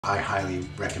I highly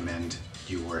recommend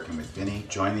you working with Vinney.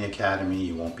 Join the Academy,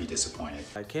 you won't be disappointed.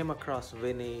 I came across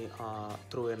Vinney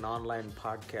through an online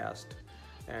podcast,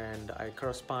 and I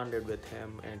corresponded with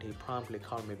him, and he promptly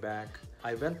called me back.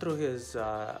 I went through his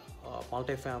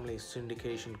multifamily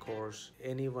syndication course.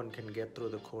 Anyone can get through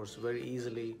the course very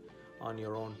easily on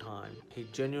your own time. He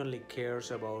genuinely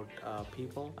cares about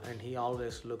people, and he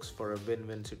always looks for a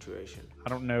win-win situation. I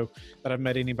don't know that I've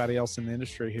met anybody else in the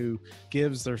industry who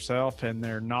gives their self and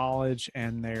their knowledge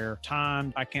and their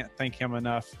time. I can't thank him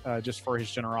enough just for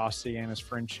his generosity and his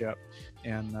friendship.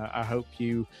 And I hope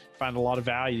you find a lot of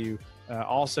value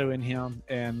also in him,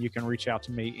 and you can reach out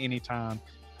to me anytime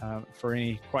for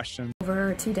any questions.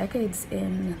 Over 2 decades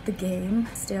in the game,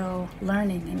 still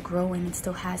learning and growing, and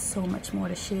still has so much more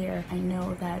to share. I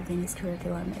know that Vinney's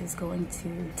curriculum is going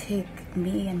to take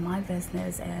me and my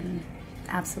business and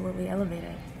absolutely elevate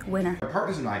it. Winner. My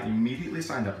partners and I immediately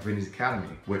signed up for Vinney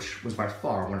Academy, which was by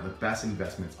far one of the best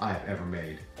investments I have ever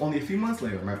made. Only a few months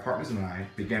later, my partners and I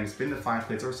began to spin the 5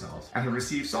 plates ourselves and have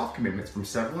received soft commitments from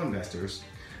several investors.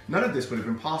 None of this would have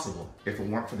been possible if it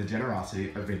weren't for the generosity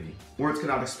of Vinney. Words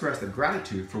cannot express the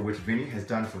gratitude for which Vinney has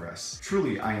done for us.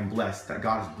 Truly, I am blessed that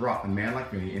God has brought a man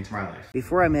like Vinney into my life.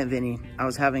 Before I met Vinney, I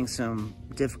was having some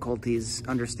difficulties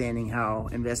understanding how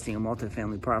investing in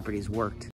multifamily properties worked.